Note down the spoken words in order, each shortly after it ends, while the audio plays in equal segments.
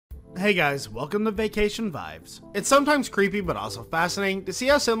Hey guys, welcome to Vacation Vibes. It's sometimes creepy but also fascinating to see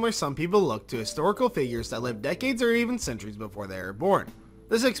how similar some people look to historical figures that lived decades or even centuries before they were born.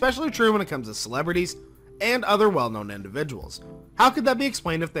 This is especially true when it comes to celebrities and other well-known individuals. How could that be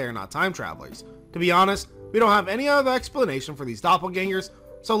explained if they are not time travelers? To be honest, we don't have any other explanation for these doppelgangers,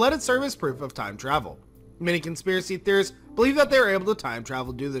 so let it serve as proof of time travel. Many conspiracy theorists believe that they are able to time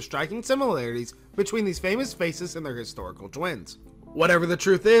travel due to the striking similarities between these famous faces and their historical twins. Whatever the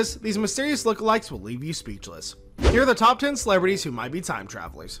truth is, these mysterious lookalikes will leave you speechless. Here are the top 10 celebrities who might be time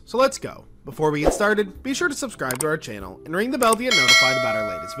travelers, so let's go. Before we get started, be sure to subscribe to our channel and ring the bell to get notified about our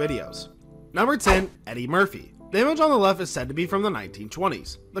latest videos. Number 10. Eddie Murphy. The image on the left is said to be from the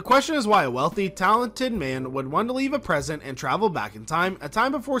 1920s. The question is why a wealthy, talented man would want to leave a present and travel back in time, a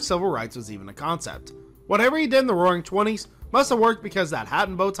time before civil rights was even a concept. Whatever he did in the roaring 20s must have worked because that hat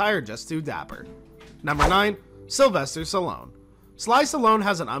and bow tie are just too dapper. Number 9. Sylvester Stallone. Sly Stallone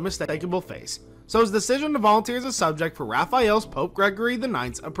has an unmistakable face, so his decision to volunteer as a subject for Raphael's Pope Gregory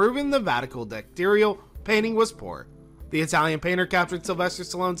IX's approving the Vatican dicterial painting was poor. The Italian painter captured Sylvester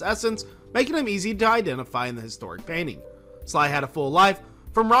Stallone's essence, making him easy to identify in the historic painting. Sly had a full life,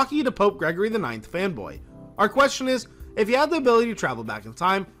 from Rocky to Pope Gregory IX fanboy. Our question is, if you had the ability to travel back in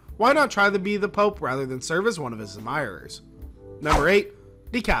time, why not try to be the Pope rather than serve as one of his admirers? Number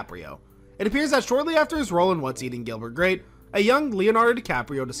 8. DiCaprio. It appears that shortly after his role in What's Eating Gilbert Grape, a young Leonardo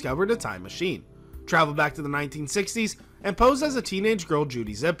DiCaprio discovered a time machine, traveled back to the 1960s, and posed as a teenage girl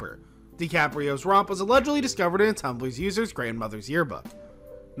Judy Zipper. DiCaprio's romp was allegedly discovered in a Tumblr's user's grandmother's yearbook.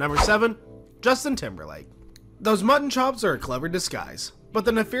 Number 7. Justin Timberlake. Those mutton chops are a clever disguise, but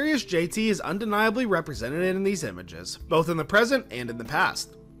the nefarious JT is undeniably represented in these images, both in the present and in the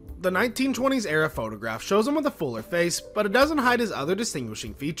past. The 1920s era photograph shows him with a fuller face, but it doesn't hide his other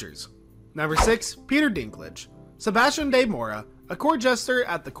distinguishing features. Number 6. Peter Dinklage. Sebastian de Mora, a court jester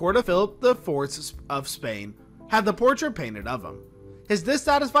at the court of Philip IV of Spain, had the portrait painted of him. His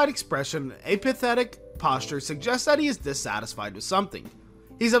dissatisfied expression and apathetic posture suggests that he is dissatisfied with something.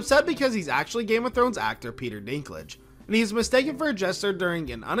 He's upset because he's actually Game of Thrones actor Peter Dinklage, and he is mistaken for a jester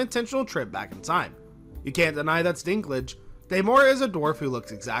during an unintentional trip back in time. You can't deny that's Dinklage. De Mora is a dwarf who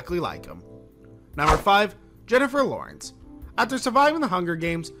looks exactly like him. Number 5. Jennifer Lawrence. After surviving the Hunger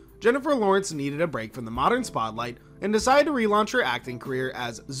Games, Jennifer Lawrence needed a break from the modern spotlight and decided to relaunch her acting career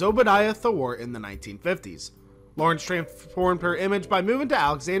as Zobadiah Thor in the 1950s. Lawrence transformed her image by moving to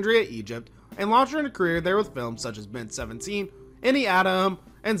Alexandria, Egypt, and launched her career there with films such as Ben 17, Inni Adam,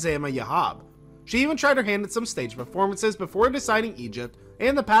 and Zama Yahab. She even tried her hand at some stage performances before deciding Egypt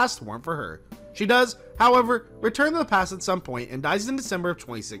and the past weren't for her. She does, however, return to the past at some point and dies in December of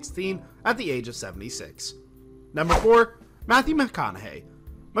 2016 at the age of 76. Number 4. Matthew McConaughey.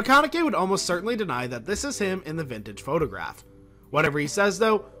 McConaughey would almost certainly deny that this is him in the vintage photograph. Whatever he says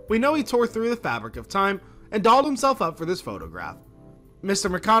though, we know he tore through the fabric of time and dolled himself up for this photograph. Mr.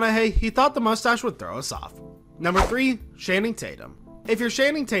 McConaughey, he thought the mustache would throw us off. Number 3. Channing Tatum. If you're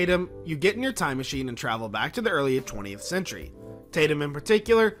Channing Tatum, you get in your time machine and travel back to the early 20th century. Tatum in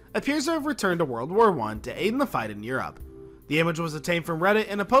particular appears to have returned to World War I to aid in the fight in Europe. The image was obtained from Reddit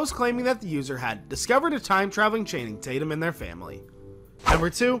in a post claiming that the user had discovered a time-traveling Channing Tatum in their family.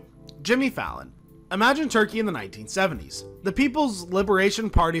 Number 2. Jimmy Fallon. Imagine Turkey in the 1970s. The People's Liberation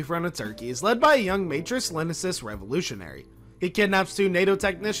Party Front of Turkey is led by a young Marxist-Leninist revolutionary. He kidnaps 2 NATO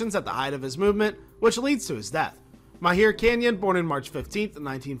technicians at the height of his movement, which leads to his death. Mahir Kanyan, born on March 15,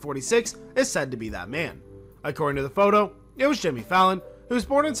 1946, is said to be that man. According to the photo, it was Jimmy Fallon, who was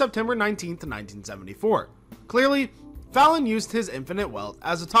born on September 19, 1974. Clearly, Fallon used his infinite wealth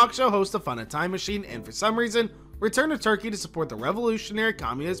as a talk show host to fund a time machine and, for some reason, returned to Turkey to support the Revolutionary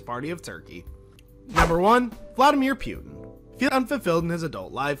Communist Party of Turkey. Number 1. Vladimir Putin. Feeling unfulfilled in his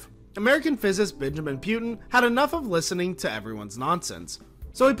adult life, American physicist Benjamin Putin had enough of listening to everyone's nonsense,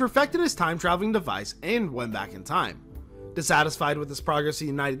 so he perfected his time-traveling device and went back in time. Dissatisfied with his progress in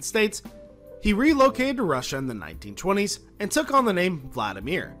the United States, he relocated to Russia in the 1920s and took on the name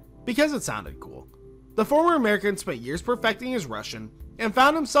Vladimir, because it sounded cool. The former American spent years perfecting his Russian and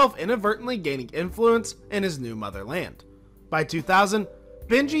found himself inadvertently gaining influence in his new motherland. By 2000,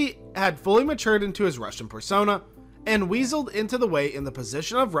 Benji had fully matured into his Russian persona and weaseled into the way in the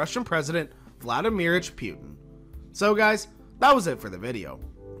position of Russian President Vladimir Putin. So guys, that was it for the video.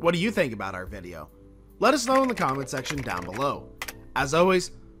 What do you think about our video? Let us know in the comment section down below. As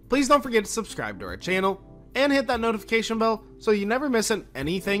always, please don't forget to subscribe to our channel and hit that notification bell so you never miss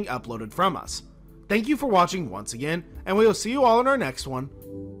anything uploaded from us. Thank you for watching once again, and we will see you all in our next one.